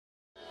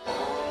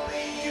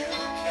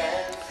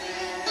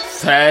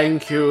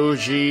Thank you,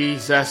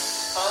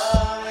 Jesus.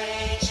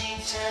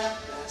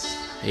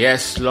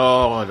 Yes,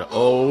 Lord,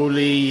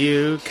 only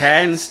you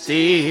can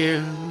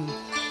steal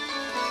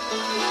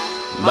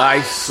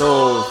my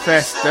soul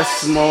thirsts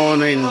this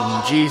morning,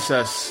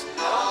 Jesus.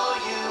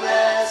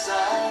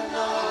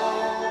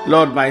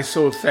 Lord, my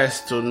soul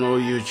thirsts to know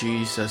you,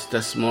 Jesus,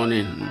 this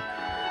morning.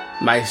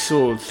 My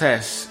soul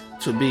thirsts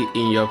to be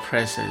in your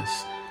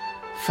presence.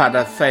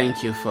 Father,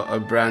 thank you for a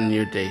brand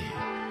new day.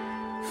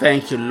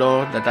 Thank you,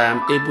 Lord, that I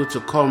am able to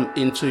come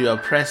into your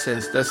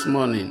presence this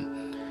morning.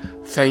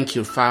 Thank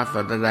you,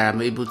 Father, that I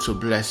am able to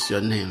bless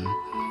your name.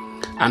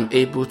 I'm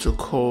able to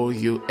call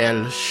you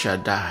El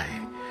Shaddai.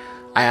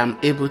 I am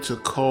able to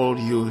call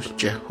you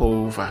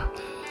Jehovah.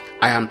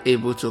 I am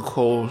able to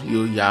call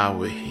you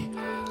Yahweh.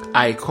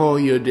 I call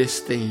you these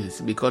things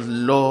because,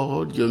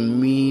 Lord, you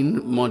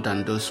mean more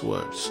than those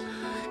words.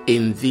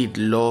 Indeed,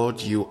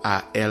 Lord, you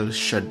are El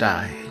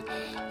Shaddai.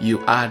 You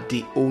are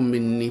the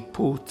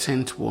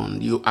omnipotent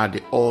one. You are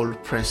the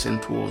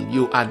all-present one.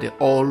 You are the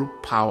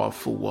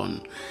all-powerful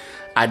one.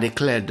 I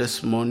declare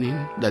this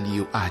morning that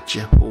you are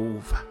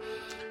Jehovah.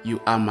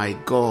 You are my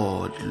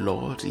God,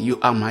 Lord. You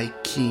are my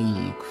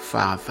King,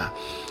 Father.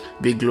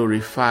 Be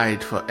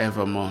glorified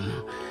forevermore.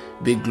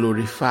 Be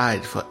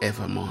glorified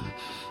forevermore.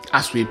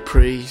 As we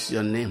praise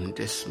your name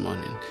this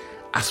morning,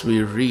 as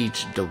we read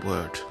the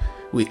word,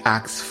 we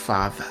ask,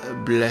 Father,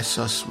 bless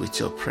us with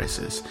your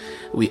presence.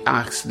 We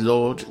ask,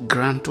 Lord,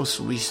 grant us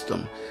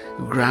wisdom,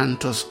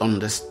 grant us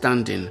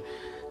understanding.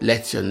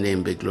 Let your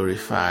name be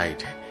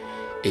glorified.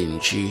 In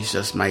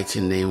Jesus'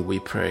 mighty name we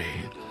pray.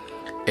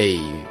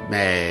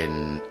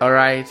 Amen. All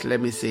right,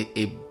 let me say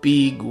a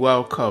big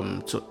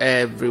welcome to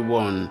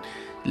everyone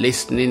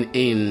listening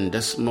in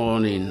this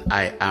morning.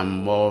 I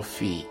am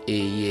Murphy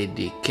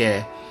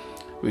Eyedeke.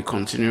 We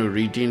continue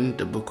reading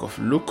the book of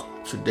Luke.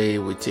 Today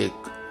we take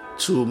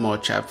two more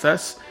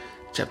chapters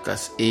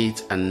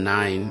 8 and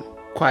 9,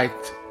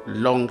 quite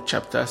long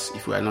chapters.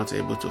 If we are not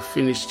able to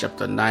finish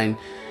chapter 9,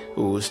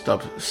 we will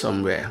stop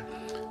somewhere.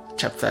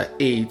 Chapter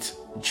 8,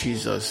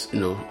 Jesus,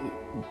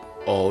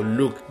 or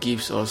Luke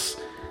gives us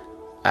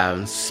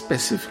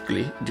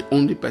specifically the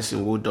only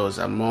person who does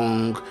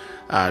among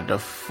the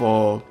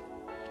four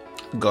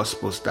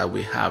gospels that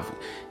we have,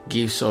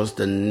 gives us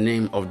the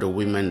name of the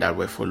women that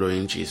were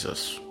following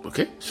Jesus.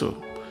 Okay, so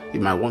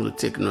you might want to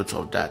take note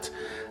of that.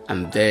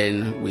 And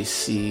then we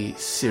see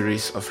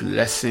series of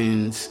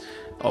lessons,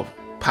 of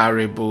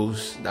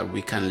parables that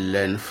we can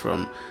learn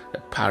from. The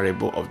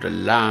parable of the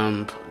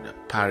lamb, the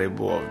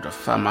parable of the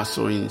farmer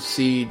sowing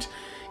seed.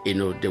 They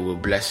will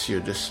bless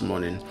you this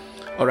morning.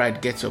 All right,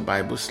 get your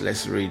Bibles.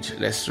 Let's read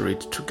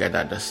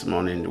together this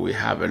morning. We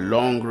have a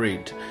long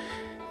read.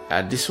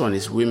 This one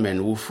is women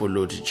who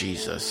followed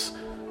Jesus.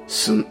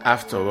 Soon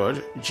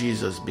afterward,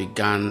 Jesus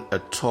began a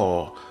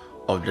tour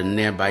of the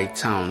nearby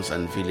towns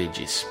and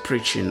villages,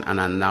 preaching and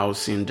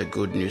announcing the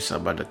good news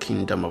about the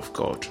kingdom of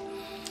God.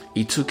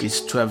 He took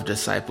his 12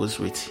 disciples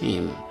with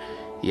him.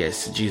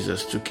 Yes,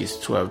 Jesus took his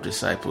 12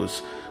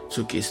 disciples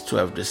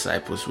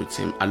with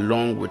him,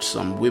 along with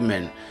some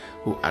women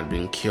who had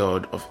been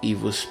cured of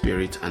evil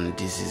spirits and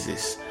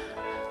diseases.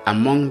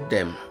 Among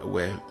them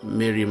were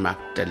Mary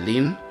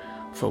Magdalene,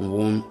 from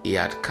whom he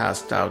had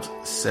cast out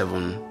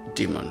 7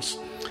 demons.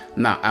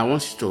 Now, I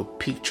want you to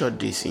picture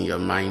this in your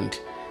mind.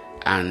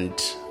 And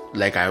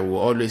like I will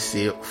always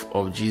say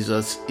of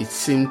Jesus, it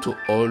seemed to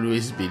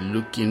always be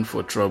looking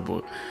for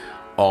trouble,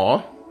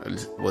 or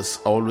was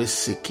always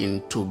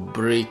seeking to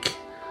break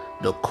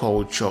the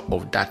culture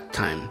of that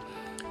time.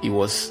 He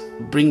was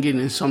bringing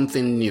in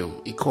something new.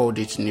 He called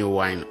it new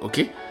wine.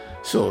 Okay,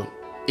 so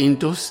in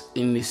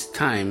this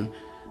time,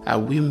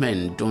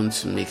 women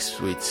don't mix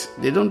with.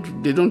 They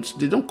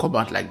don't come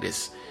out like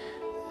this.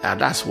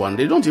 That's one.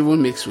 They don't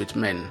even mix with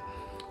men.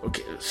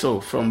 Okay, so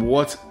from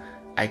what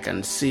I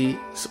can see,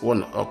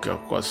 of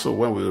course. So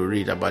when we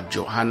read about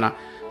Johanna,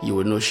 you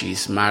will know she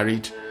is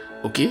married.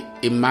 Okay,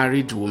 a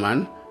married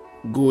woman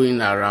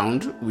going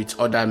around with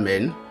other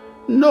men?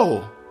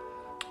 No.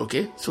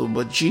 Okay, so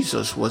but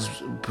Jesus was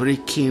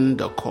breaking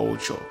the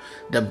culture,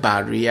 the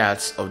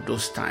barriers of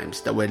those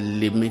times that were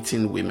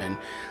limiting women.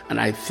 And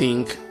I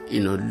think,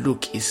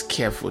 Luke is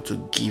careful to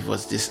give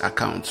us this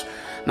account.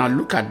 Now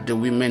look at the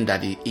women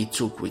that he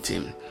took with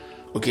him.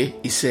 Okay,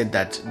 he said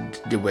that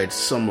there were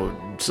some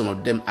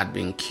of them had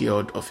been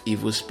cured of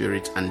evil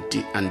spirits and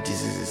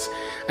diseases.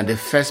 And the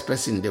first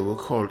person they will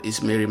call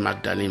is Mary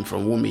Magdalene,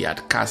 from whom he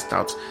had cast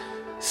out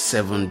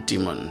 7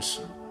 demons.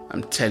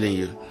 I'm telling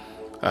you,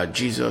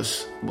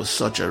 Jesus was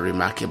such a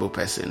remarkable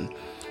person.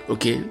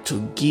 Okay,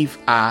 to give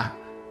her,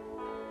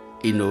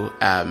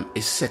 a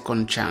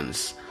second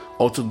chance,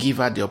 or to give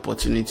her the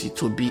opportunity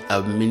to be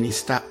a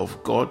minister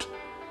of God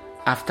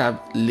after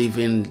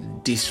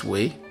living this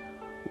way.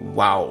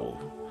 Wow,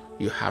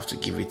 you have to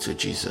give it to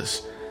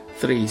Jesus.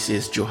 3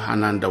 says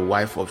Johanna, the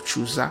wife of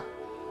Chusa,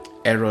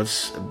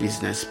 Herod's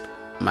business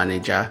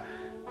manager,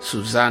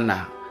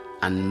 Susanna,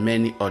 and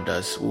many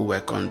others who were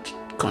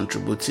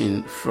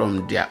contributing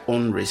from their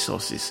own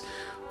resources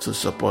to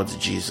support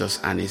Jesus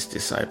and his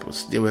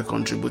disciples. They were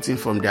contributing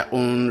from their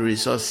own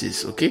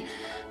resources. Okay,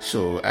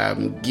 so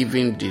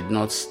giving did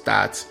not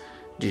start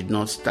with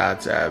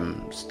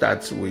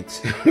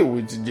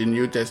with the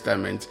New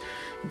Testament.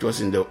 It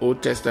was in the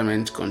Old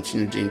Testament,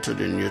 continued into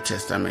the New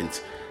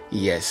Testament.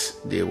 Yes,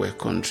 they were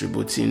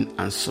contributing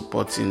and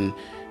supporting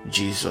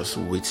Jesus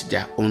with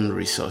their own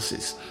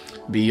resources.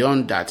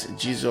 Beyond that,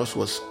 Jesus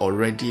was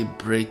already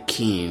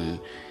breaking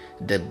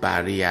the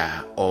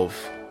barrier of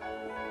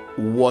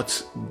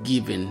what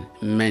giving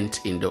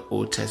meant in the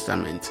Old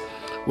Testament.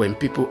 When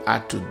people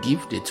had to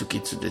give, they took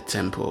it to the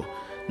temple.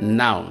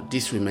 Now,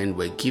 these women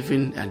were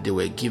giving, and they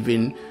were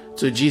giving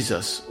to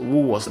Jesus,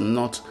 who was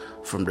not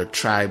from the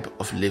tribe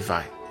of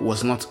Levi,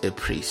 was not a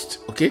priest.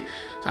 Okay,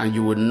 and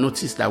you will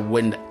notice that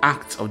when the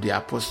Acts of the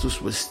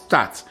Apostles will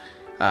start,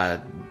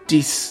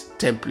 this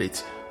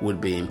template will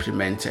be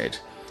implemented.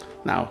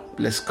 Now,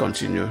 let's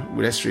continue.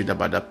 Let's read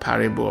about the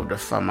parable of the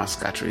farmer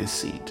scattering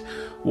seed.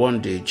 One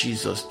day,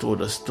 Jesus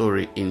told a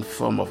story in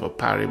form of a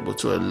parable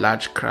to a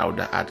large crowd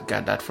that had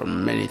gathered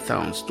from many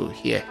towns to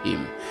hear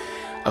him.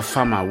 A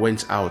farmer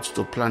went out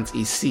to plant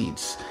his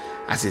seeds.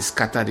 As he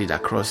scattered it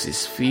across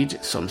his field,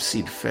 some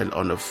seed fell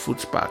on a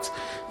footpath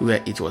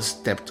where it was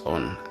stepped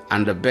on,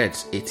 and the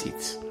birds ate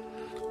it.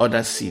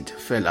 Other seed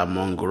fell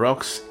among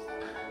rocks.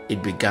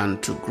 It began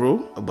to grow,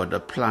 but the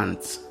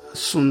plant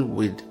soon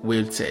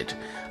wilted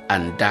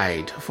and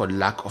died for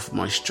lack of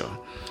moisture.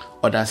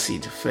 Other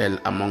seed fell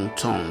among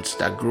thorns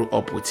that grew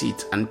up with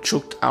it and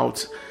choked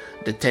out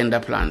the tender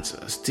plant.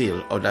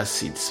 Still, other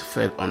seeds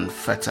fell on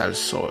fertile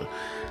soil.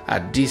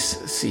 This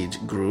seed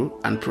grew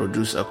and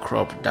produced a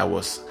crop that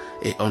was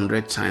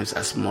 100 times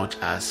as much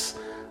as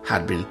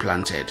had been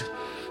planted.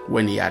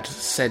 When he had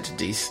said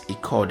this, he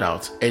called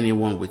out,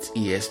 "Anyone with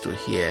ears to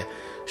hear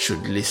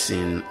should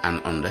listen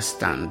and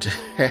understand."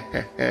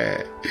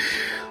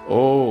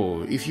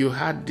 Oh, if you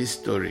had this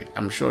story,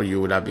 I'm sure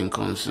you would have been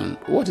concerned.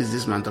 What is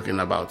this man talking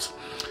about?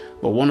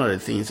 But one of the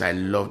things I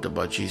loved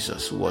about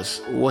Jesus was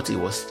what he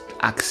was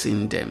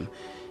asking them.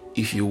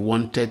 If you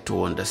wanted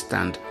to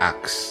understand,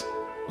 ask.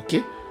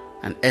 Okay?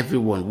 And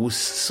everyone who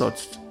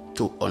sought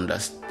to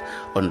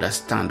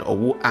understand or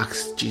who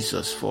asked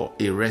Jesus for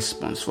a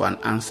response, for an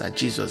answer,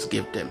 Jesus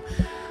gave them.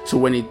 So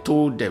when he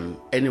told them,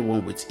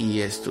 anyone with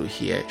ears to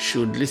hear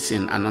should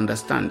listen and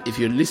understand. If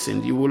you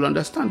listen, you will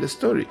understand the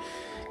story.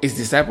 His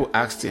disciple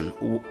asked him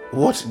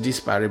what this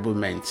parable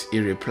meant. He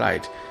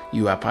replied,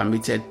 "You are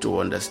permitted to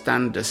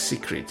understand the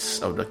secrets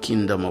of the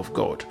kingdom of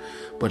God,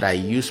 but I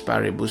use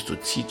parables to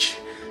teach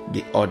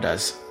the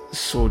others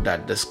so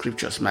that the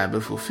scriptures might be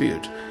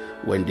fulfilled.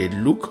 When they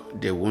look,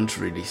 they won't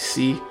really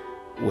see.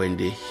 When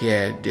they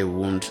hear, they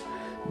won't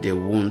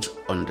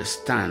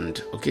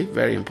understand." Okay,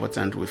 very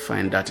important. We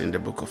find that in the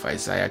book of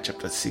Isaiah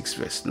chapter 6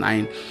 verse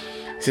 9.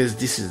 It says,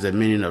 "This is the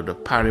meaning of the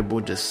parable.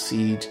 The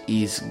seed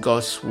is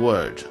God's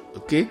word."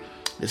 Okay,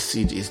 the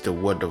seed is the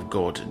word of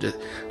God.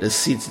 The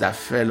seeds that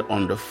fell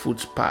on the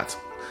footpath,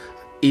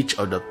 each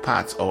of the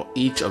paths or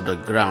each of the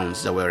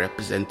grounds that were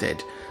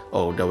represented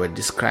or that were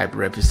described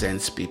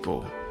represents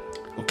people.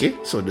 Okay,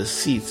 so the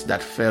seeds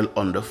that fell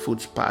on the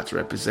footpath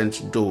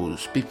represent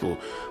those people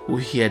who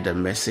hear the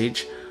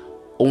message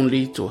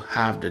only to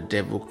have the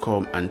devil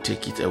come and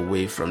take it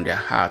away from their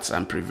hearts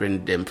and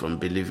prevent them from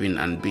believing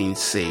and being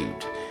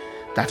saved.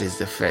 That is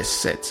the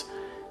first set.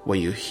 When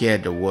you hear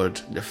the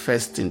word, the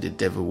first thing the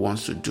devil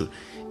wants to do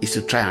is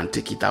to try and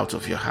take it out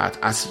of your heart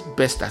as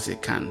best as he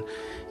can.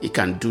 He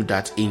can do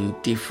that in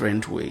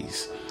different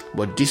ways.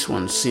 But this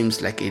one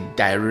seems like a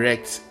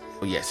direct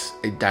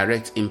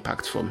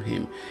impact from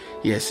him.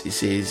 Yes, it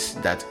says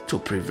that to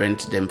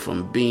prevent them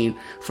from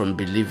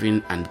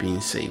believing and being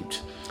saved.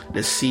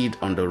 The seed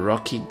on the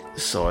rocky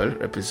soil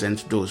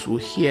represents those who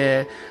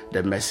hear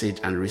the message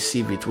and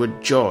receive it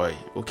with joy.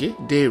 Okay,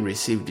 they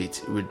received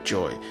it with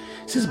joy.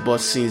 It says,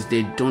 but since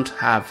they don't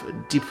have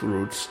deep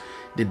roots,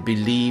 they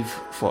believe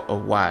for a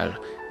while,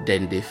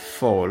 then they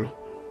fall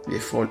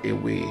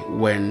away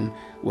when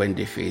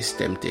they face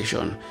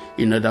temptation.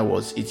 In other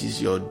words, it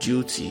is your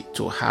duty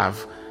to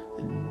have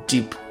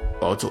deep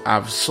or to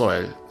have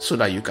soil so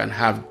that you can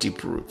have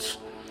deep roots.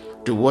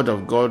 The word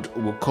of God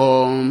will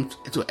come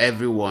to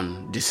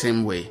everyone the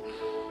same way.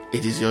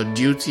 It is your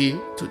duty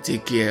to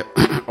take care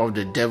of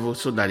the devil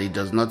so that he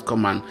does not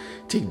come and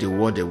take the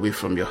word away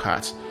from your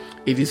heart.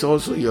 It is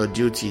also your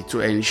duty to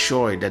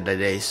ensure that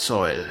there is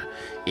soil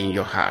in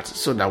your heart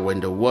so that when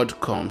the word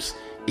comes,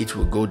 it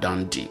will go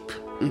down deep.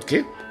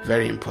 Okay?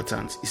 Very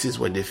important. It says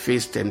when they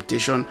face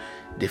temptation,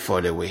 they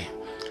fall away.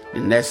 The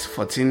next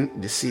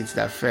 14, the seeds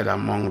that fell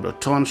among the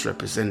thorns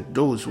represent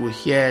those who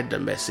hear the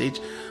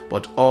message,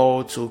 but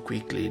all too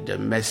quickly the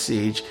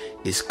message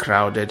is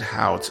crowded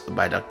out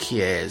by the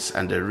cares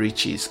and the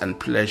riches and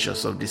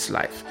pleasures of this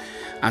life,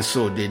 and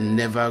so they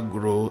never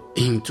grow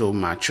into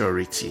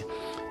maturity.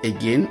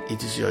 Again,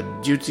 it is your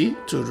duty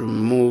to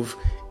remove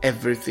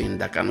everything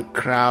that can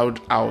crowd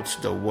out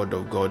the word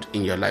of God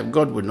in your life.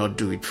 God will not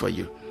do it for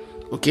you.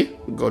 Okay,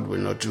 God will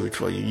not do it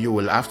for you. You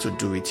will have to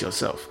do it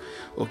yourself.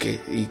 Okay,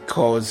 he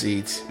calls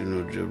it,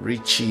 the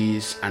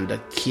riches and the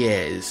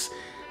cares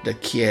the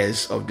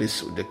cares of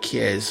this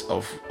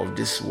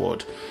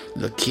world,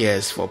 the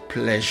cares for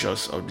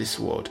pleasures of this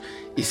world.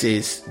 He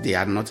says they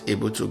are not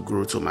able to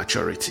grow to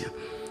maturity.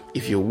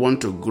 If you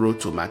want to grow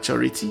to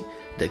maturity,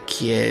 the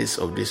cares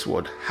of this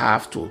world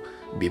have to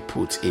be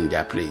put in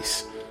their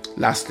place.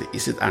 Lastly, he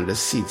said, and the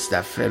seeds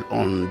that fell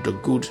on the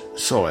good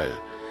soil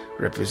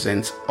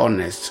represent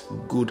honest,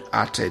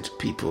 good-hearted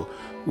people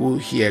who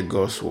hear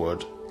God's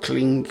word,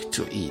 cling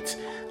to it,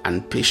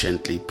 and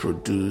patiently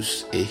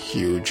produce a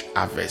huge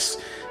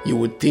harvest. You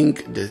would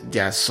think that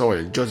their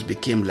soil just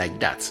became like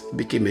that,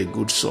 became a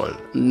good soil.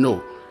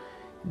 No,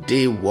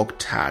 they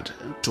worked hard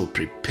to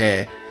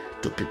prepare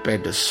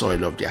the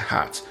soil of their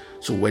heart.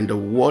 So when the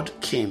word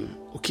came,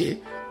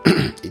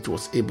 it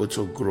was able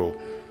to grow.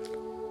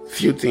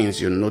 Few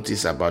things you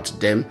notice about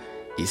them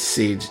is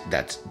said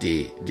that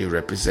they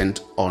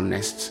represent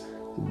honest,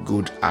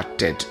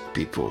 good-hearted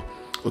people.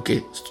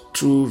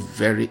 Two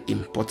very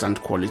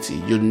important quality.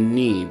 You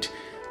need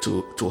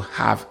to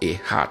have a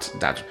heart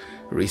that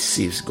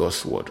receives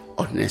God's word.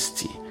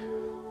 Honesty.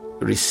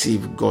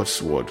 Receive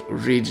God's word.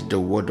 Read the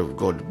word of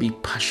God. Be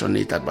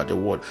passionate about the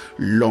word.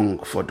 Long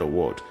for the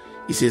word.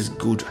 It says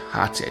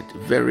good-hearted.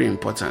 Very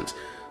important.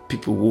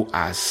 People who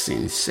are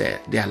sincere,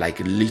 they are like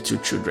little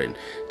children.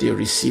 They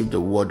receive the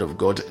word of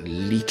God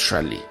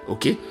literally.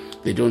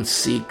 They don't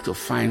seek to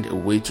find a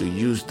way to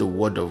use the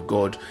word of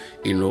God,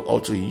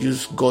 or to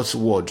use God's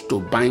word to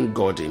bind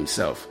God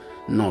himself.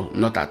 No,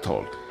 not at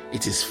all.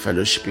 It is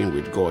fellowshipping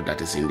with God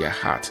that is in their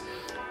heart.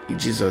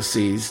 Jesus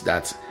says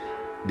that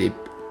they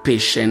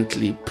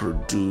patiently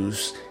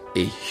produce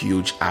a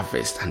huge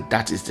harvest, and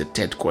that is the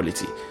third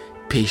quality.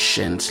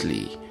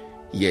 Patiently.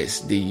 Yes,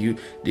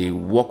 they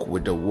walk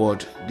with the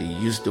word, they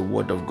use the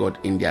word of God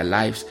in their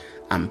lives,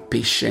 and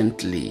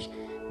patiently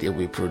they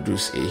will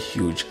produce a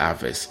huge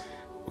harvest.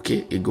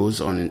 It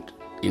goes on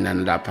in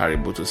another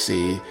parable to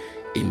say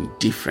in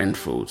different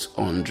folds,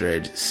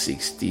 100,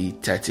 60,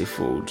 30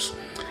 folds.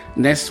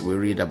 Next, we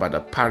read about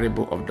the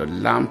parable of the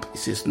lamp. It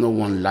says, no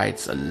one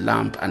lights a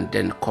lamp and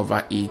then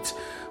cover it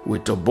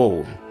with a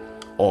bowl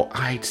or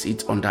hides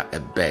it under a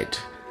bed.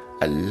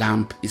 A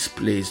lamp is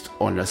placed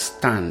on a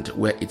stand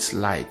where its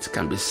light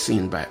can be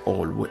seen by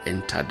all who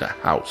enter the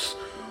house.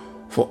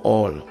 For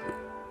all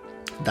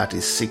that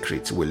is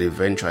secret will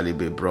eventually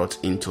be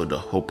brought into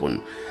the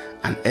open,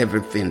 and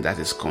everything that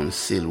is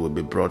concealed will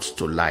be brought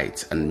to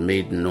light and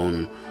made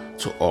known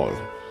to all.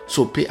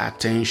 So pay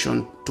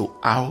attention to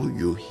how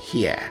you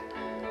hear.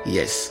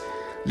 Yes,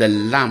 the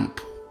lamp,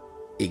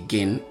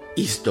 again,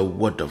 is the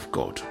word of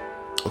God.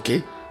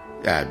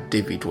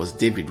 David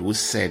who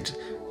said,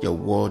 your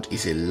word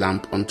is a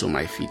lamp unto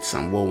my feet,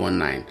 Psalm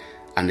 119,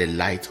 and a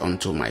light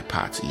unto my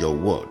path, your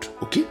word.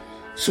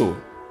 So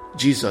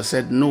Jesus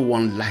said, no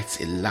one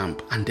lights a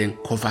lamp and then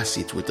covers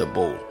it with a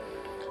bowl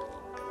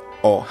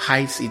or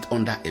hides it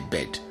under a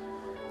bed.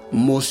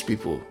 Most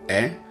people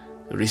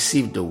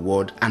receive the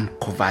word and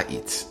cover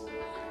it.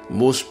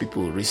 Most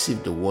people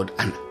receive the word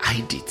and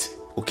hide it.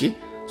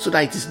 So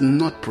that it is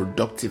not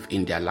productive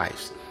in their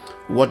lives.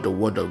 What the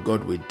word of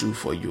God will do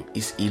for you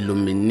is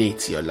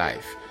illuminate your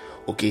life.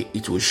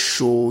 It will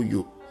show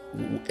you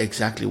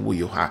exactly who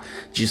you are.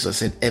 Jesus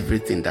said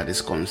everything that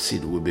is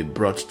concealed will be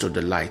brought to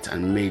the light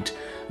and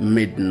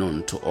made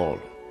known to all.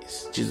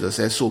 Jesus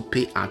said, so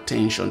pay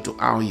attention to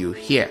how you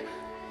hear.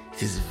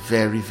 It is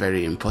very,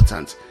 very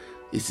important.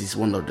 It is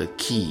one of the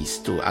keys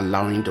to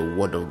allowing the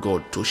word of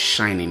God to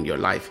shine in your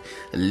life.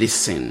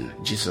 Listen,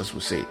 Jesus will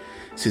say.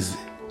 It says,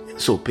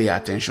 so pay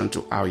attention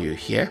to how you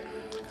hear.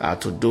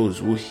 To those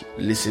who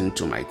listen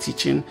to my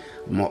teaching,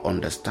 more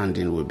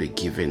understanding will be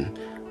given.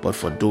 But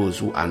for those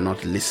who are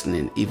not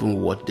listening,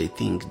 even what they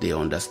think they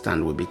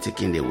understand will be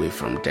taken away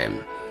from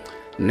them.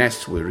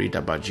 Next, we read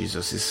about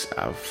Jesus'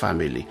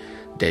 family.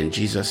 Then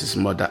Jesus'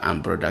 mother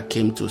and brother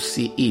came to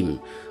see him,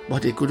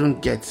 but they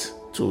couldn't get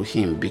to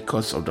him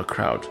because of the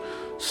crowd.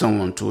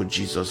 Someone told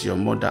Jesus, your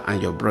mother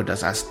and your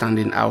brothers are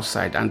standing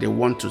outside and they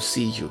want to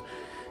see you.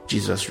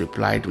 Jesus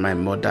replied, my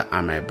mother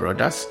and my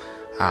brothers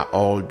are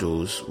all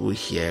those who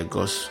hear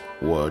God's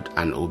word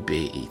and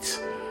obey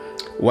it.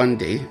 One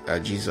day,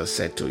 Jesus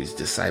said to his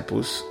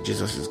disciples,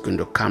 Jesus is going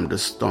to calm the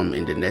storm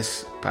in the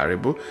next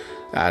parable.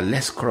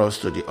 Let's cross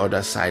to the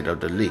other side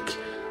of the lake.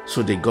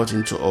 So they got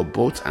into a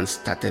boat and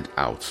started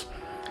out.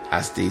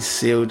 As they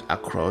sailed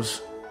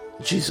across,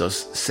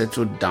 Jesus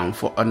settled down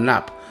for a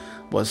nap.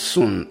 But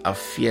soon a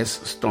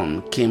fierce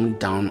storm came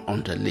down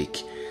on the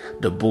lake.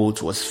 The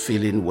boat was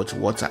filling with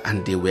water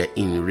and they were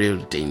in real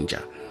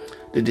danger.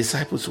 The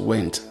disciples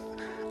went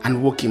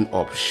and woke him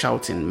up,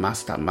 shouting,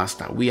 Master,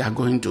 Master, we are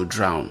going to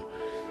drown.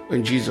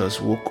 When Jesus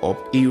woke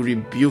up, he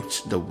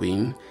rebuked the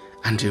wind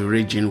and the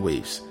raging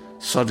waves.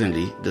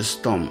 Suddenly, the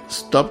storm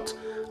stopped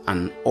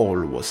and all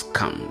was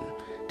calm.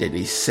 Then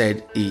he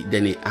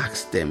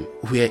asked them,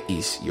 where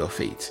is your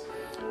faith?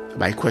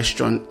 My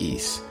question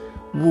is,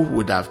 who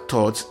would have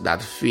thought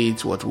that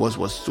faith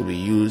was to be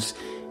used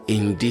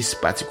in this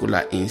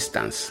particular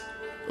instance?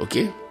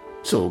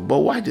 But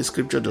why the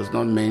scripture does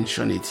not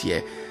mention it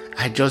here,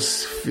 I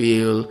just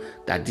feel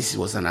that this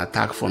was an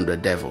attack from the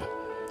devil.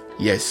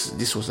 Yes,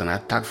 this was an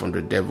attack from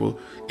the devil,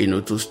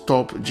 to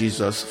stop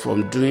Jesus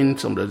from doing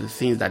some of the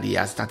things that he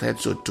has started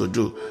to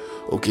do,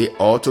 okay,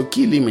 or to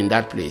kill him in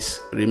that place.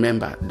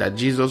 Remember that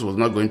Jesus was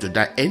not going to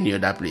die any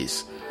other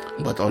place,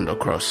 but on the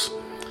cross.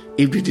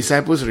 If the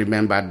disciples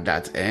remembered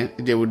that,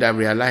 they would have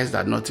realized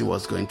that nothing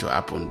was going to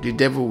happen. The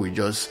devil will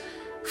just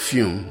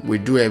fume,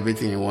 will do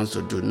everything he wants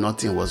to do.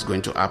 Nothing was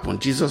going to happen.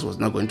 Jesus was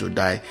not going to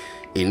die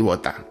in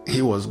water.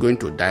 He was going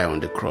to die on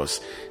the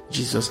cross.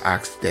 Jesus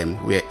asked them,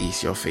 where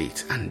is your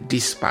faith? And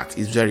this part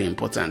is very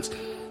important.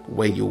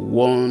 When you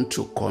want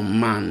to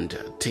command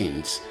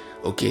things,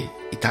 okay,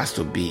 it has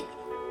to be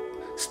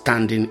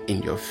standing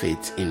in your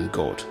faith in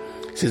God.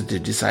 Since the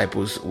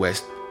disciples were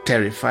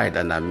terrified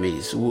and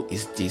amazed, who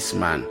is this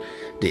man?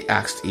 They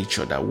asked each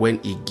other.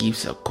 When he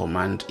gives a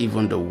command,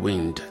 even the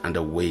wind and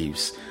the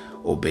waves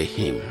obey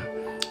him.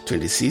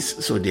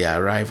 26. So they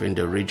arrive in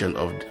the region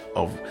of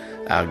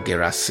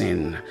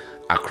Gerasene,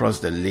 across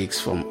the lake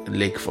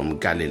from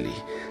Galilee.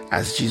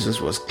 As Jesus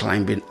was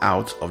climbing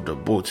out of the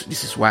boat,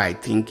 this is why I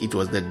think it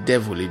was the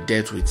devil he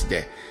dealt with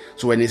there.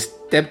 So when he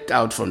stepped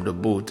out from the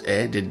boat,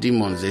 the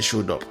demons, they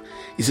showed up.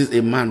 He says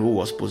a man who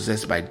was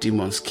possessed by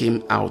demons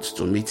came out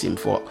to meet him.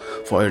 For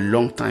a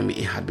long time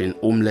he had been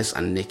homeless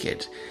and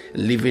naked,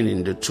 living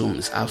in the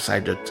tombs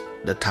outside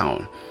the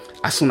town.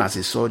 As soon as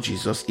he saw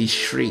Jesus, he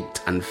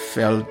shrieked and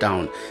fell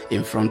down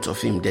in front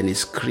of him. Then he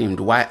screamed,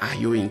 "Why are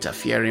you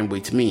interfering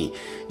with me?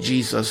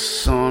 Jesus,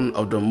 Son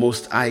of the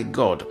Most High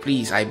God,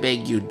 please, I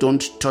beg you,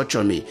 don't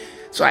torture me."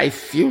 So I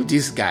feel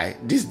this guy,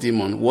 this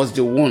demon, was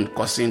the one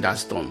causing that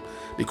storm,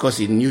 because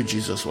he knew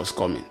Jesus was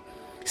coming.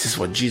 This is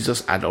what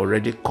Jesus had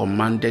already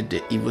commanded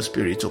the evil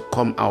spirit to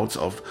come out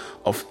of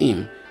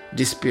him.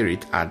 This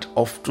spirit had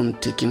often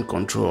taken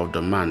control of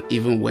the man,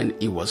 even when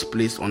he was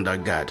placed under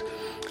guard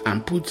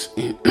and put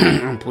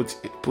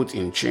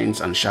in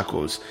chains and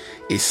shackles.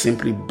 He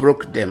simply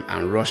broke them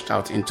and rushed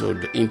out into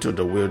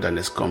the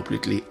wilderness,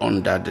 completely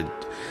under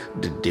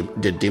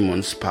the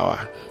demon's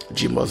power.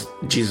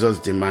 Jesus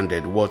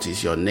demanded, "What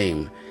is your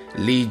name?"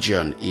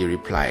 "Legion," he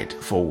replied,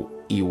 for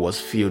he was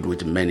filled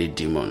with many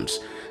demons.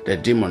 The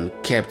demon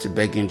kept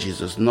begging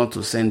Jesus not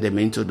to send them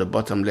into the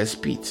bottomless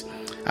pit.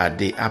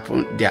 There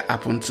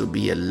happened to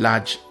be a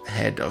large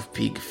herd of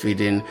pig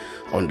feeding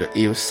on the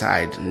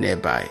hillside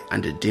nearby,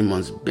 and the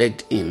demons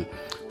begged him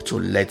to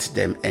let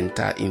them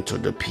enter into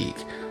the pig.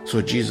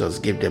 So Jesus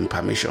gave them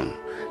permission.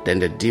 Then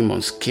the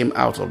demons came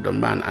out of the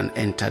man and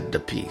entered the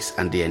pigs,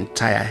 and the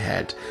entire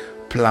herd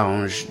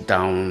plunged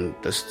down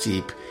the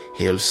steep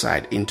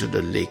hillside into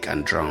the lake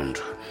and drowned.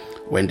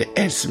 When the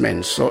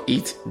herdsmen saw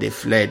it, they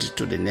fled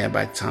to the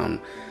nearby town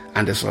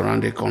and the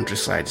surrounding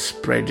countryside,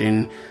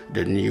 spreading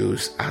the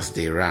news as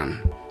they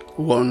ran.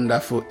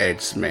 Wonderful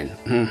herdsmen.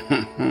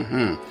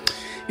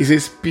 It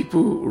says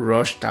people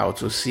rushed out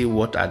to see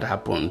what had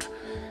happened.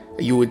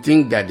 You would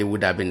think that they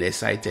would have been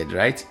excited,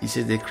 right? It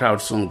says the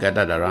crowd soon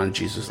gathered around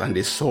Jesus, and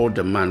they saw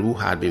the man who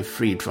had been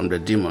freed from the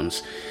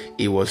demons.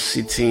 He was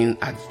sitting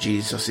at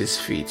Jesus'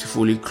 feet,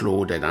 fully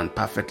clothed and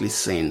perfectly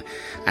sane,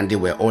 and they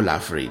were all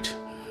afraid.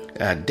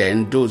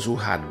 Then those who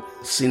had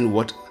seen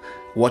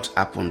what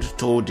happened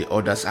told the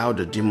others how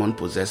the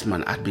demon-possessed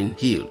man had been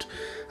healed,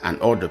 and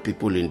all the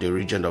people in the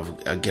region of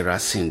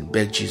Gerasene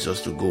begged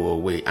Jesus to go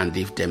away and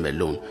leave them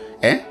alone.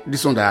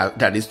 This one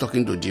that is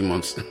talking to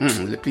demons,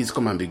 please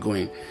come and be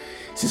going.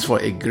 Since for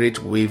a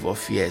great wave of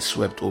fear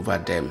swept over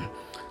them.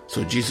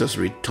 So Jesus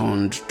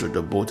returned to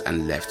the boat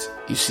and left.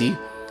 You see,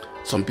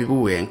 some people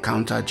will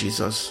encounter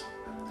Jesus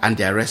and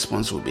their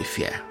response will be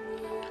fear.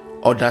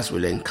 Others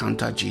will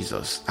encounter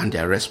Jesus and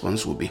their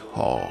response will be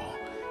awe.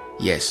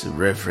 Yes,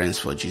 reverence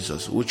for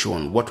Jesus. Which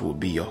one? What will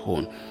be your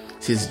own?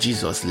 Since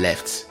Jesus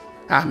left,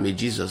 may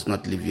Jesus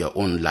not live your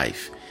own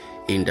life.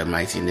 In the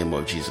mighty name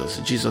of Jesus.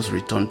 Jesus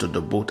returned to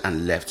the boat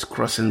and left,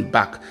 crossing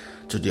back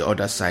to the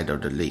other side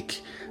of the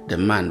lake. The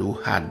man who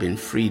had been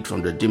freed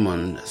from the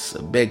demons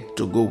begged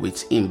to go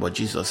with him, but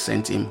Jesus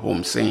sent him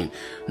home, saying,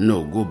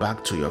 "No, go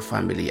back to your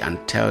family and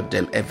tell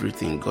them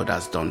everything God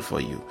has done for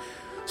you."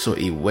 So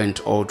he went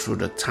all through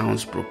the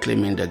towns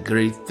proclaiming the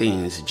great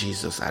things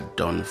Jesus had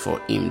done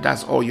for him.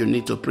 That's all you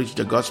need to preach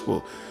the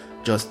gospel.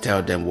 Just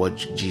tell them what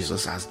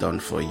Jesus has done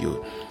for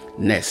you.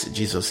 Next,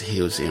 Jesus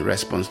heals in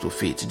response to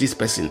faith. This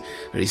person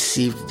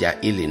received their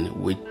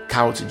healing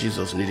without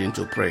Jesus needing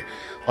to pray.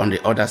 On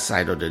the other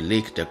side of the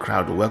lake, the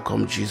crowd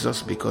welcomed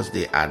Jesus because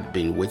they had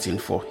been waiting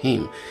for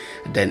him.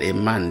 Then a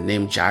man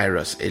named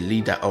Jairus, a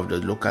leader of the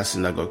local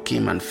synagogue,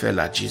 came and fell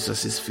at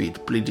Jesus'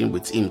 feet, pleading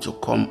with him to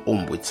come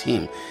home with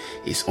him.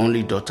 His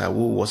only daughter,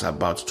 who was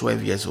about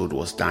 12 years old,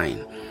 was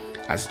dying.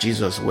 As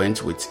Jesus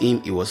went with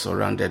him, he was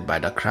surrounded by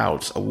the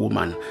crowds. A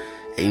woman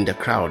in the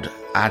crowd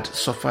had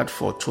suffered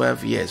for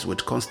 12 years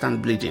with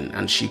constant bleeding,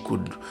 and she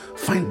could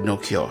find no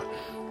cure.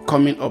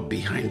 Coming up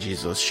behind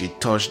Jesus, she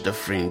touched the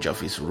fringe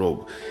of his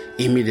robe.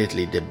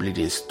 Immediately the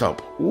bleeding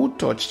stopped. "Who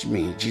touched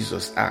me?"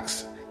 Jesus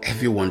asked.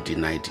 Everyone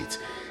denied it.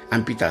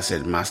 And Peter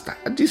said, "Master,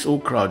 this whole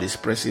crowd is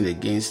pressing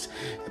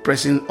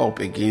up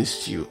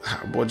against you."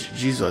 But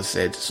Jesus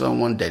said,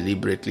 "Someone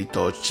deliberately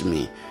touched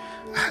me,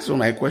 So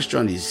my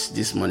question is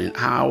this morning,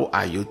 how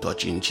are you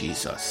touching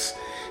Jesus?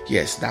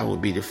 Yes, that will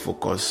be the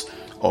focus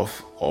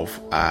of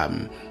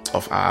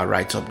our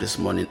write-up this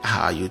morning.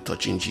 How are you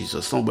touching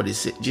Jesus?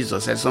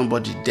 Jesus said,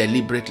 somebody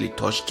deliberately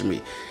touched me.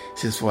 It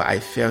says, for I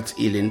felt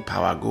healing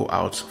power go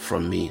out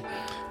from me.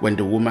 When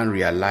the woman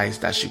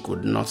realized that she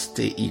could not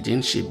stay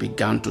hidden, she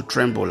began to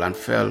tremble and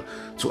fell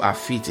to her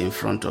feet in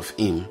front of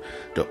him.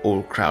 The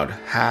whole crowd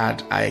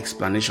heard her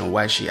explanation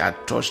why she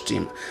had touched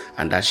him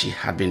and that she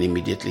had been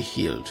immediately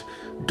healed.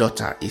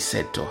 Daughter, he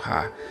said to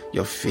her,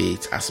 your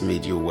faith has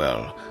made you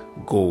well.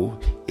 Go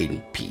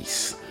in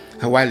peace.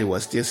 And while he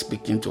was still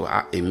speaking to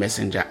her, a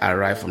messenger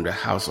arrived from the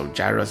house of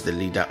Jairus, the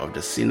leader of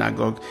the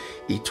synagogue.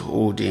 He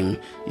told him,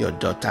 your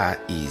daughter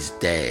is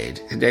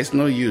dead. There's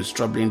no use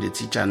troubling the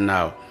teacher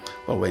now.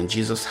 But when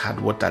Jesus heard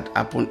what had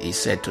happened, he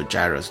said to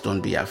Jairus,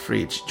 don't be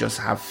afraid, just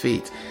have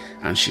faith,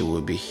 and she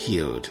will be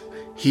healed.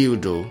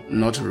 Healed though,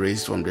 not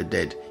raised from the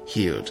dead,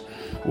 healed.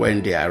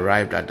 When they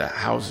arrived at the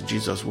house,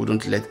 Jesus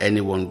wouldn't let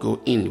anyone go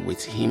in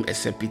with him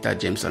except Peter,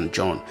 James, and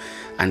John,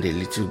 and the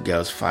little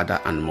girl's father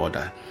and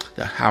mother.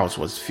 The house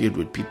was filled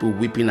with people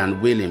weeping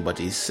and wailing, but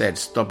he said,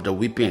 stop the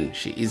weeping,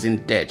 she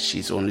isn't dead,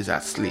 she's only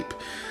asleep.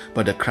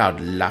 But the crowd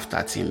laughed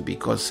at him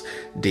because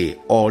they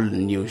all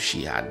knew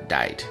she had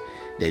died.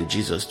 Then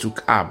Jesus took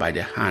her by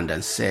the hand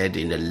and said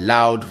in a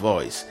loud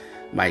voice,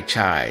 my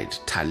child,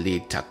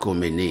 Talita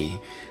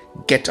Kumene,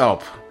 get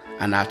up.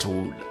 And at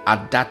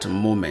that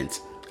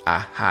moment,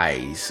 her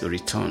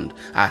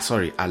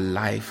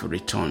life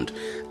returned,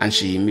 and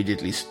she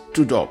immediately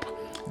stood up.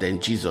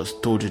 Then Jesus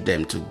told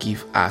them to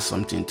give her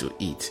something to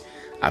eat.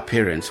 Her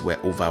parents were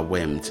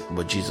overwhelmed,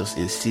 but Jesus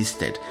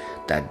insisted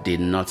that they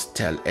not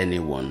tell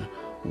anyone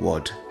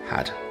what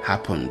had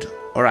happened.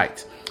 All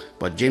right,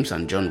 but James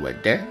and John were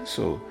there,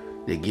 so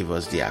they give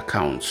us the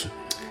accounts.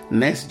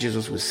 Next,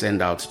 Jesus will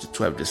send out the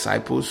 12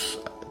 disciples.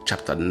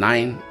 Chapter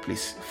 9,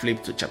 please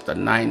flip to chapter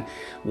 9.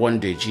 One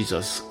day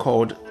Jesus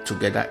called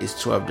together his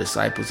 12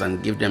 disciples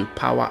and gave them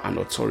power and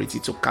authority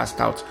to cast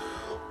out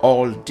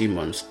all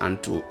demons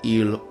and to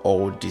heal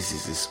all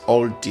diseases.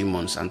 All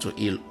demons and to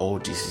heal all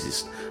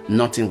diseases.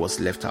 Nothing was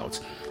left out.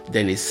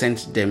 Then he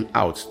sent them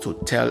out to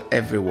tell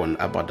everyone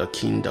about the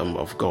kingdom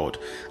of God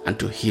and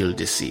to heal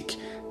the sick.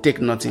 Take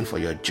nothing for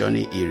your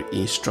journey, he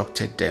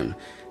instructed them.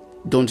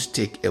 Don't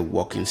take a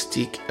walking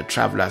stick, a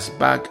traveler's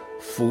bag,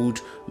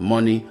 food,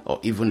 money, or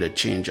even a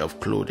change of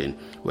clothing.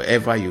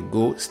 Wherever you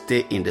go,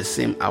 stay in the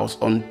same house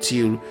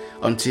until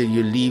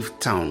you leave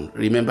town.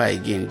 Remember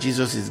again,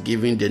 Jesus is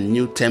giving the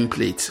new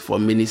template for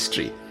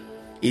ministry.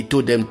 He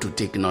told them to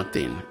take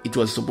nothing. It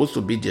was supposed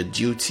to be the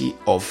duty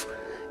of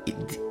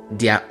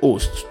their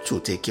host to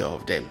take care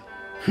of them.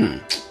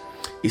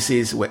 He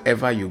says,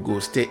 wherever you go,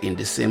 stay in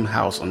the same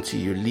house until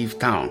you leave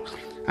town.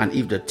 And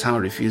if the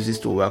town refuses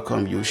to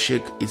welcome you,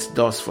 shake its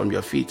dust from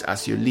your feet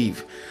as you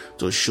leave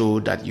to show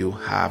that you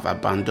have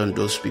abandoned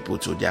those people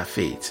to their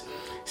fate.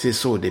 He says,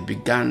 so they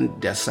began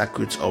their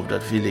circuits of the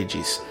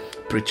villages,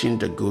 preaching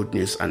the good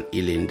news and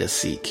healing the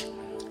sick. He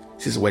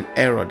says, when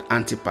Herod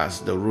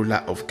Antipas, the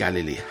ruler of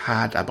Galilee,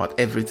 heard about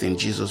everything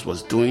Jesus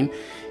was doing,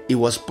 he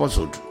was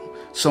puzzled.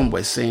 Some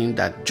were saying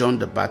that John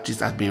the Baptist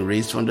had been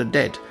raised from the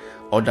dead.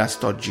 Others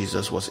thought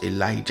Jesus was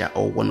Elijah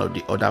or one of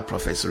the other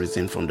prophets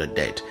risen from the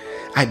dead.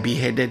 I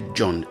beheaded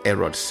John,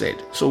 Herod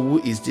said. So who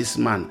is this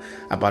man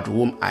about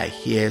whom I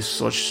hear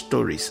such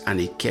stories? And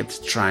he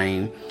kept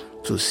trying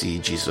to see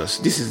Jesus.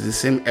 This is the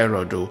same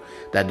Herod, though,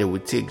 that they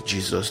would take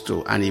Jesus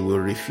to, and he will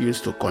refuse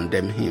to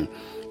condemn him.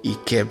 He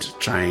kept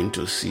trying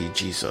to see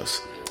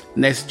Jesus.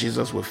 Next,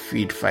 Jesus will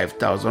feed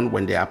 5,000.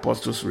 When the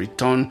apostles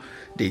returned,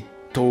 they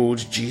told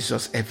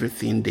Jesus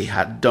everything they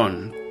had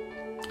done.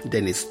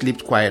 Then he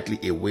slipped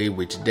quietly away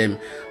with them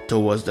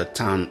towards the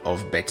town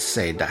of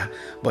Bethsaida.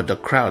 But the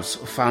crowds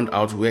found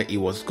out where he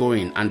was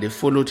going, and they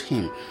followed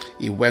him.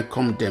 He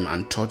welcomed them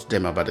and taught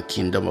them about the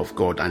kingdom of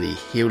God, and he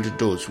healed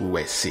those who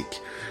were sick.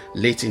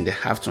 Late in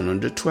the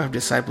afternoon, the 12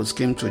 disciples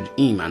came to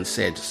him and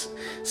said,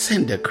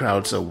 send the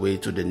crowds away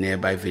to the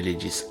nearby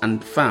villages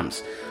and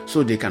farms,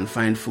 so they can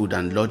find food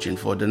and lodging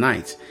for the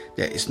night.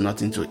 There is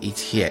nothing to eat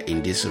here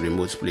in this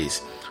remote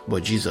place.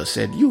 But Jesus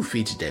said, you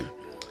feed them.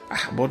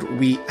 But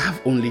we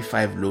have only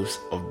 5 loaves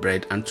of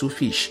bread and 2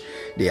 fish,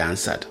 they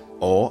answered.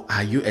 Or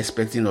are you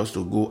expecting us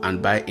to go and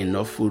buy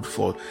enough food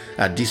for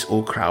this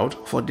whole crowd?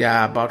 For there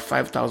are about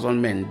 5,000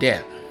 men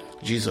there.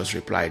 Jesus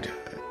replied,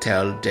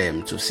 tell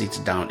them to sit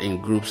down in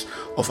groups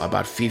of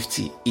about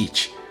 50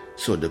 each.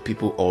 So the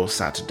people all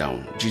sat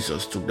down.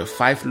 Jesus took the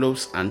 5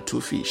 loaves and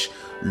 2 fish,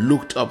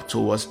 looked up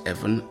towards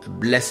heaven,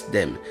 blessed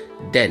them,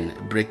 then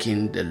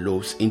breaking the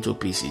loaves into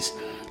pieces,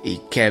 he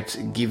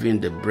kept giving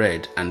the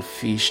bread and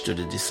fish to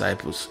the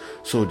disciples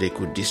so they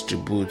could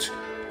distribute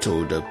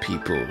to the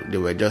people. They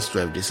were just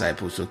 12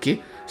 disciples,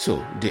 okay?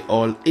 So they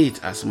all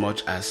ate as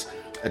much as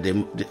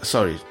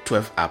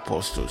 12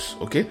 apostles,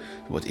 okay?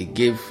 But he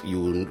gave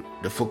you,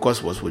 the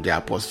focus was with the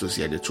apostles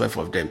here, the 12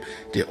 of them.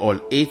 They all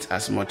ate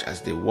as much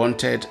as they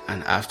wanted,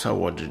 and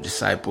afterward the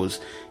disciples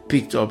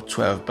picked up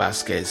 12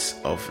 baskets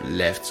of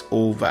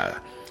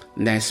leftover.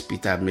 Next,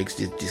 Peter makes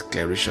this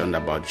declaration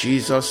about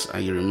Jesus.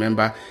 And you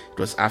remember, it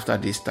was after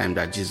this time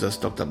that Jesus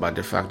talked about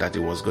the fact that he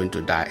was going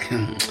to die.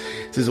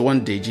 Since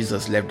one day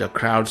Jesus left the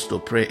crowds to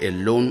pray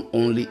alone,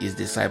 only his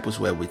disciples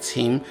were with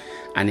him,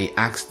 and he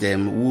asked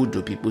them, "Who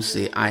do people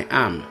say I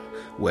am?"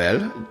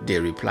 Well, they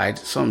replied,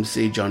 "Some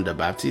say John the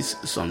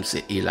Baptist, some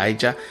say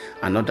Elijah,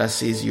 another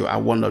says you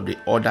are one of the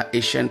other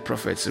ancient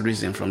prophets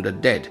risen from the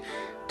dead."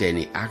 Then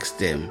he asked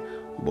them,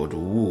 "But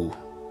who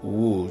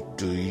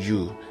do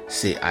you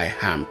say I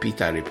am?"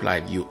 Peter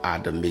replied, "You are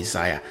the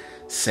Messiah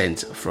sent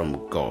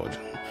from God."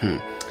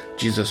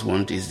 Jesus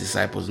wanted his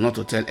disciples not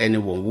to tell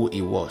anyone who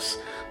he was.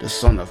 The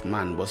Son of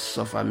Man must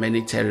suffer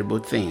many terrible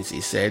things.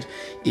 He said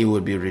he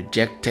would be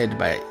rejected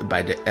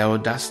by the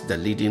elders, the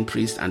leading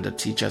priests, and the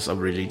teachers of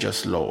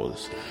religious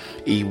laws.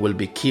 He will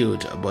be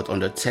killed, but on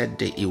the third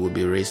day he will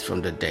be raised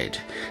from the dead.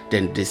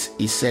 Then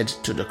he said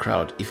to the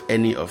crowd, "If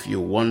any of you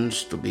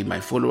wants to be my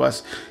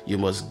followers, you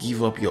must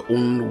give up your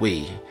own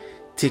way.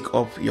 Take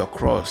up your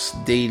cross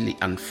daily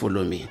and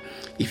follow me.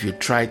 If you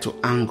try to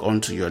hang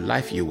on to your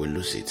life, you will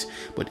lose it.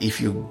 But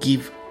if you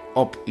give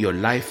up your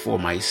life for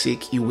my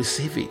sake, you will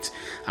save it.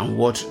 And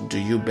what do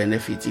you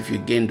benefit if you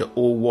gain the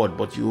whole world,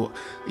 but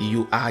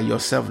you are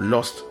yourself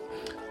lost?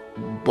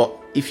 But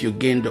if you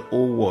gain the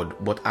whole world,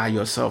 but are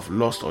yourself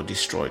lost or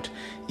destroyed?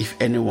 If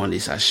anyone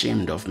is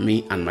ashamed of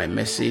me and my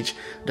message,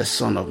 the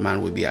Son of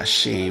Man will be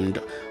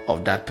ashamed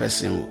of that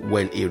person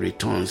when he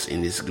returns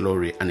in his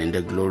glory and in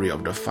the glory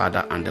of the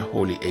Father and the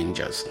holy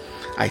angels.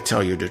 I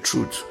tell you the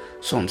truth,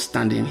 some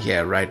standing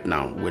here right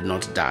now will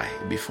not die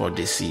before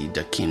they see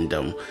the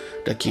kingdom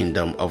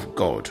of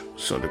God."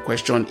 So the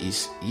question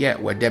is,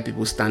 were there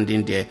people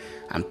standing there?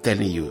 I'm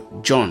telling you,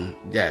 John,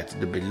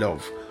 the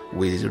beloved,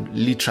 will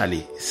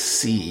literally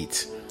see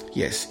it.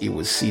 Yes, he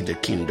will see the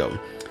kingdom.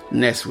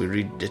 Next, we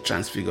read the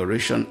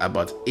transfiguration.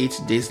 About 8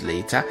 days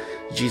later,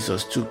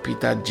 Jesus took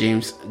Peter,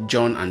 James,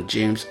 John, and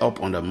James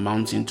up on the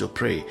mountain to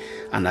pray.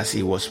 And as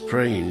he was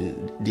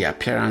praying, the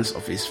appearance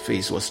of his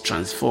face was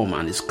transformed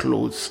and his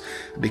clothes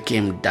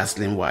became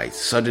dazzling white.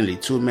 Suddenly,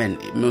 2 men,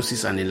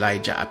 Moses and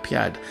Elijah,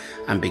 appeared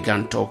and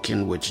began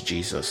talking with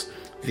Jesus.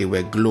 They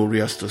were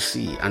glorious to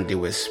see, and they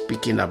were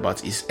speaking about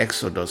his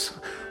exodus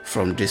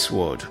from this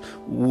world,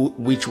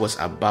 which was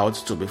about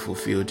to be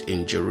fulfilled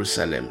in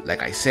Jerusalem.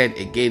 Like I said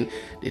again,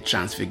 the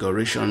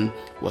transfiguration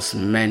was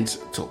meant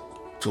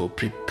to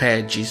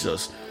prepare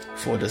Jesus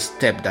for the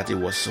step that he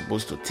was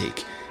supposed to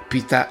take.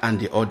 Peter and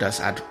the others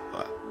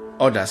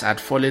had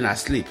fallen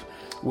asleep.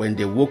 When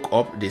they woke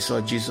up, they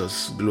saw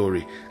Jesus'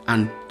 glory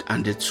and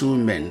the 2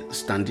 men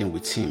standing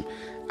with him.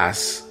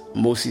 As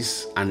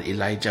Moses and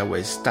Elijah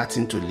were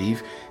starting to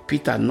leave,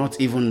 Peter, not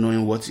even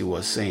knowing what he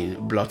was saying,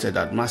 blurted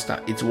out,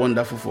 "Master, it's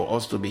wonderful for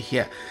us to be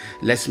here.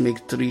 Let's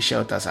make 3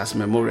 shelters as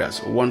memorials,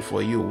 one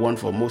for you, one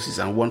for Moses,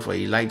 and one for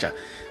Elijah."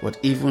 But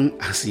even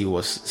as he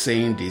was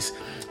saying this,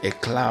 a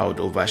cloud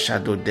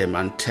overshadowed them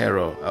and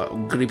terror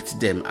gripped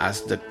them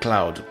as the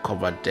cloud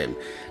covered them.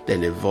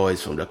 Then a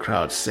voice from the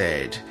crowd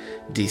said,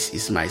 "This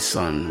is my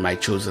son, my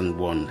chosen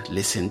one.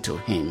 Listen to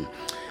him."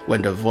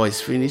 When the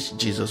voice finished,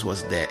 Jesus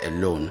was there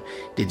alone.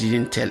 They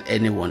didn't tell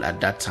anyone at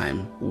that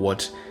time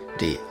what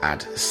they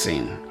had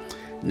seen.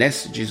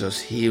 Next, Jesus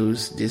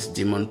heals this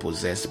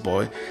demon-possessed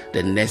boy.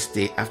 The next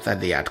day after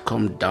they had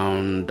come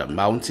down the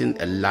mountain,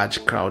 a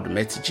large crowd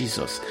met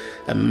Jesus.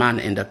 A man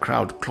in the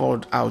crowd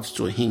called out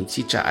to him,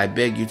 "Teacher, I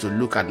beg you to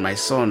look at my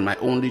son, my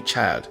only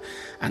child.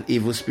 An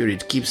evil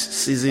spirit keeps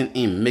seizing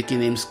him,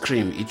 making him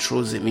scream. It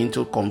throws him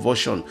into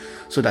convulsion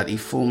so that he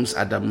foams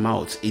at the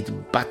mouth.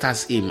 It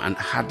batters him and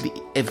hardly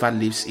ever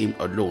leaves him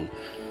alone.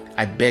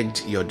 I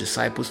begged your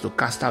disciples to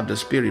cast out the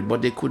spirit,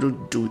 but they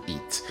couldn't do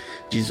it."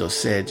 Jesus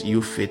said,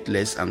 "You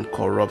faithless and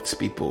corrupt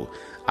people,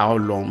 how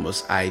long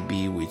must I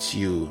be with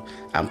you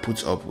and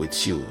put up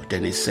with you?"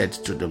 Then he said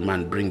to the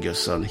man, "Bring your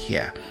son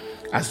here."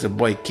 As the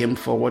boy came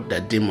forward,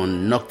 the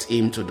demon knocked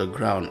him to the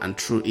ground and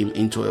threw him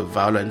into a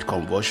violent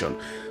convulsion.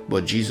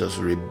 But Jesus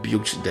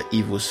rebuked the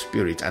evil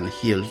spirit and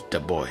healed the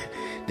boy.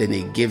 Then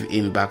he gave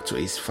him back to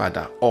his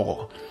father.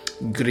 Awe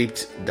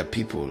gripped the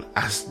people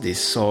as they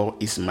saw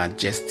his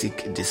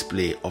majestic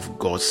display of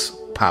God's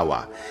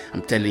power.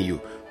 I'm telling you,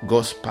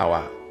 God's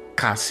power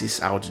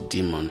casts out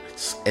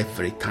demons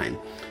every time.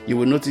 You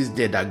will notice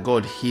there that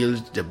God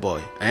healed the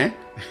boy.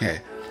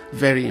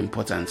 Very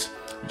important.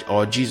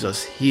 Or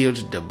Jesus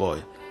healed the boy.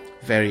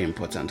 Very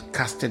important.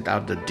 Casted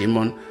out the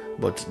demon,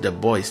 but the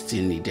boy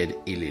still needed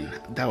healing.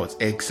 That was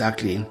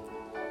exactly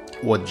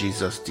what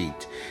Jesus did.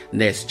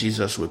 Next,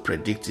 Jesus will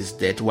predict his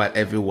death. While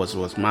everyone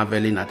was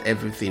marveling at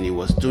everything he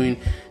was doing,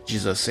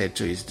 Jesus said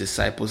to his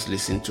disciples,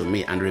 "Listen to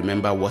me and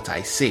remember what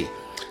I say.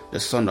 The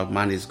Son of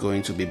Man is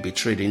going to be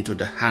betrayed into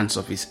the hands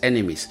of his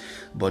enemies."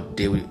 But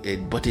they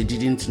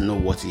didn't know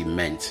what he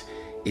meant.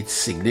 Its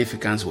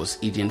significance was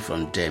hidden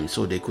from them,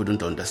 so they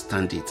couldn't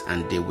understand it,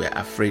 and they were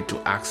afraid to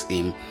ask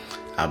him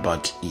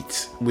about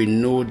it. We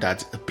know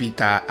that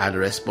Peter had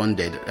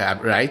responded,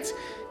 right?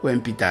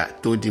 When Peter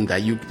told him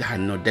that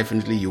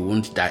definitely you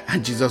won't die.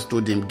 And Jesus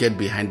told him, "Get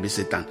behind me,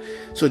 Satan."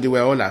 So they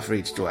were all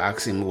afraid to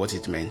ask him what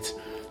it meant.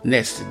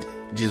 Next,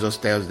 Jesus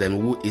tells them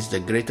who is the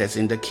greatest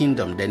in the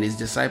kingdom. Then his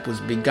disciples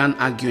began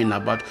arguing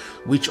about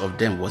which of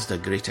them was the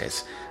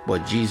greatest.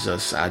 But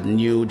Jesus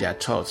knew their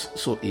thoughts,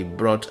 so he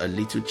brought a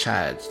little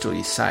child to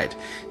his side.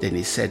 Then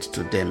he said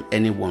to them,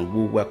 anyone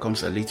who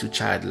welcomes a little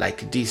child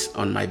like this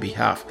on my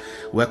behalf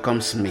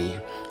welcomes me,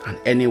 and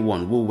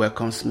anyone who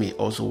welcomes me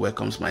also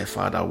welcomes my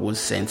Father who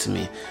sent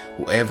me.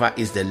 Whoever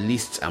is the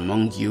least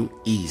among you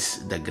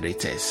is the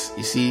greatest.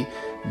 You see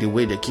the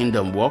way the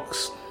kingdom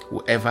works?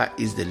 Whoever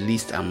is the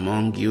least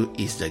among you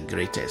is the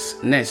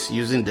greatest. Next,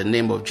 using the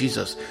name of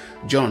Jesus,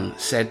 John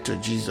said to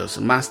Jesus,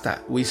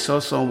 Master, we saw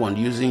someone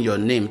using your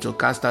name to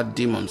cast out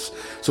demons.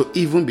 So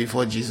even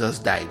before Jesus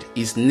died,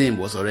 his name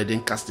was already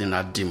casting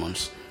out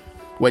demons.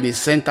 When he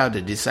sent out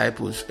the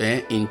disciples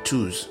in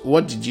twos,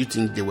 what did you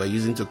think they were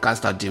using to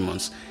cast out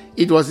demons?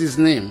 It was his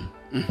name.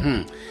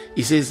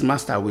 He says,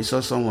 Master, we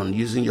saw someone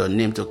using your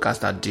name to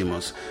cast out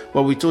demons,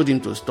 but we told him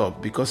to stop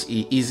because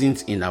he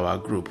isn't in our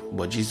group.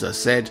 But Jesus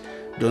said,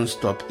 don't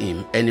stop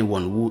him.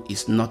 Anyone who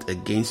is not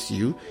against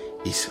you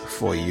is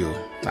for you.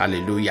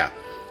 Hallelujah.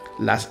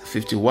 Last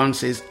 51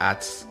 says,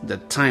 at the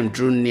time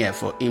drew near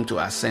for him to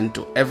ascend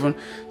to heaven,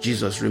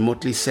 Jesus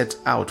remotely set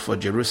out for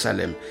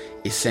Jerusalem.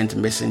 He sent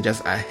messengers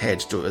ahead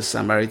to a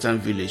Samaritan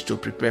village to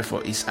prepare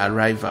for his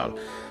arrival.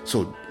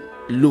 So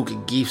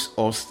Luke gives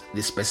us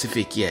the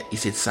specific here.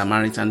 It's a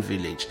Samaritan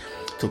village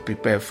to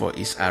prepare for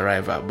his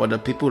arrival. But the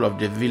people of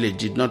the village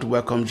did not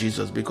welcome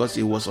Jesus because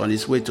he was on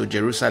his way to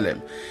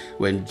Jerusalem.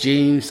 When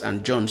James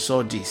and John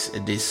saw this,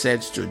 they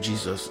said to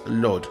Jesus,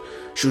 Lord,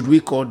 should we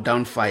call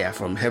down fire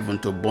from heaven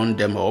to burn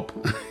them up?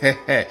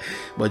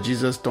 But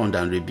Jesus turned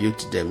and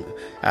rebuked them.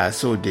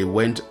 So they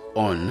went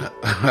on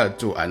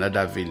to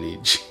another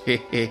village.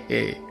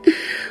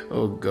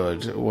 Oh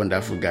God,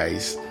 wonderful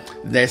guys.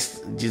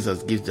 Next,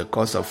 Jesus gives the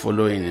course of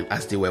following him.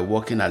 As they were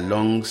walking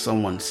along,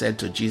 someone said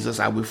to Jesus,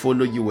 I will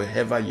follow you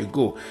wherever you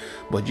go.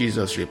 But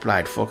Jesus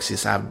replied,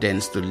 foxes have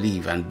dens to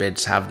live and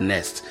birds have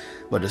nests,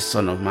 but the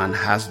Son of Man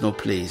has no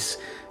place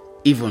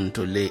even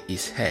to lay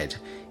his head.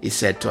 He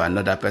said to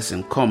another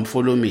person, come,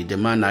 follow me. The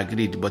man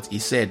agreed, but he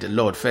said,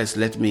 Lord, first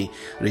let me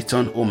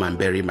return home and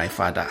bury my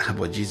father.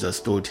 But Jesus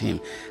told him,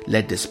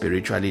 let the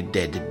spiritually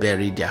dead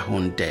bury their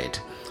own dead.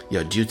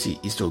 Your duty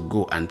is to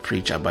go and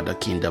preach about the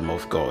kingdom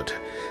of God.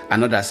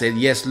 Another said,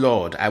 yes,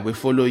 Lord, I will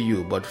follow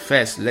you, but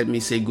first let me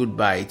say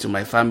goodbye to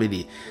my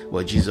family.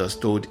 But Jesus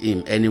told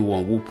him,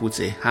 anyone who puts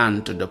a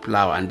hand to the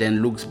plow and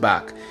then looks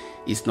back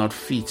is not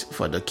fit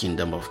for the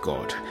kingdom of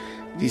God.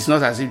 It's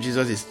not as if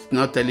Jesus is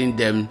not telling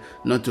them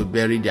not to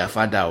bury their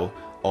father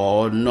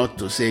or not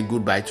to say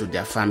goodbye to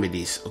their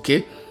families,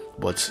 okay?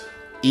 But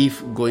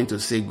if going to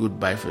say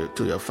goodbye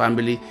to your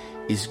family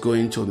is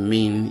going to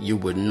mean you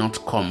will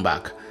not come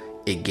back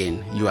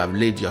again, you have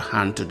laid your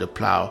hand to the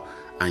plow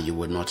and you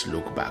will not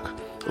look back.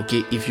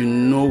 Okay, if you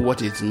know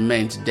what it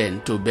meant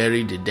then to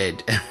bury the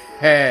dead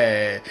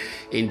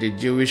in the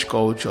Jewish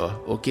culture,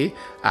 okay,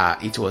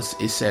 it was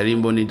a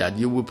ceremony that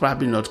you will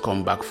probably not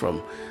come back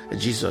from.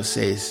 Jesus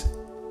says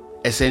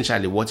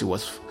essentially what he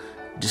was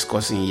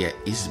discussing here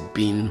is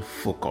being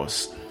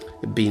focused.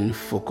 Being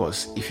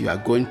focused. If you are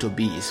going to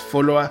be his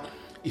follower,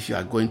 if you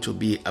are going to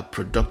be a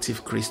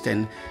productive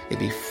Christian,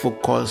 be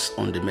focused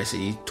on the message.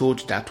 He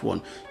told that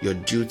one, your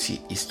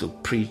duty is to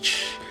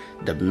preach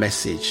the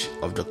message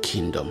of the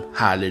kingdom.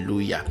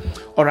 Hallelujah.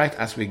 All right,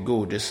 as we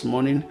go this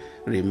morning,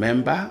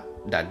 remember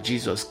that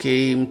Jesus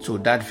came to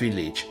that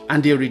village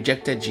and they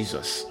rejected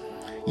Jesus.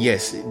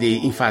 Yes, they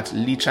in fact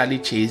literally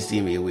chased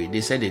him away.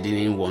 They said they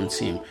didn't want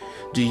him.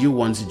 Do you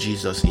want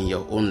Jesus in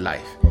your own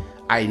life?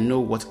 I know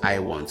what I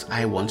want.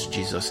 I want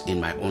Jesus in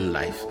my own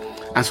life.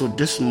 And so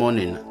this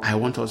morning, I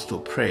want us to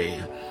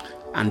pray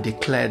and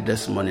declare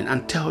this morning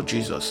and tell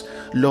Jesus,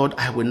 Lord,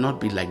 I will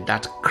not be like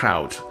that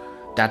crowd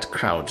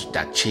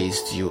that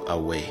chased you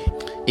away.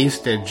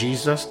 Instead,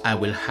 Jesus, I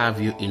will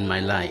have you in my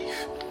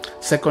life.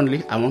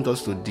 Secondly, I want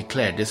us to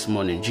declare this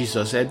morning,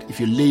 Jesus said, if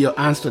you lay your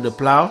hands to the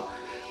plow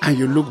and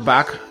you look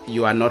back,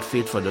 you are not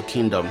fit for the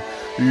kingdom.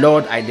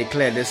 Lord, I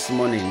declare this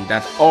morning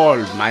that all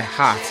my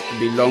heart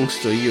belongs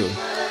to you.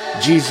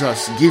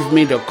 Jesus, give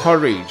me the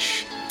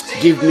courage,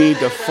 give me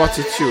the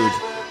fortitude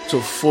to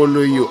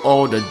follow you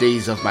all the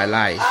days of my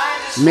life.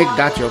 Make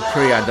that your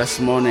prayer this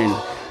morning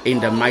in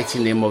the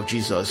mighty name of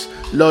Jesus.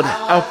 Lord,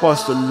 help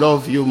us to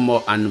love you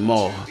more and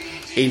more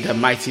in the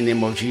mighty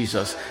name of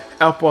Jesus.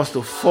 Help us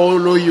to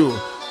follow you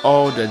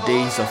all the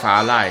days of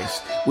our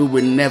lives. We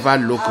will never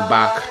look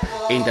back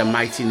in the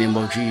mighty name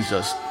of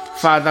Jesus.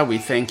 Father, we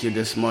thank you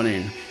this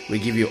morning. We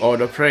give you all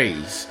the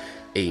praise.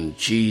 In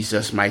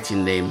Jesus' mighty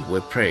name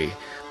we pray.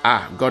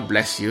 God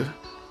bless you.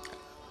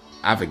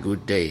 Have a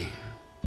good day.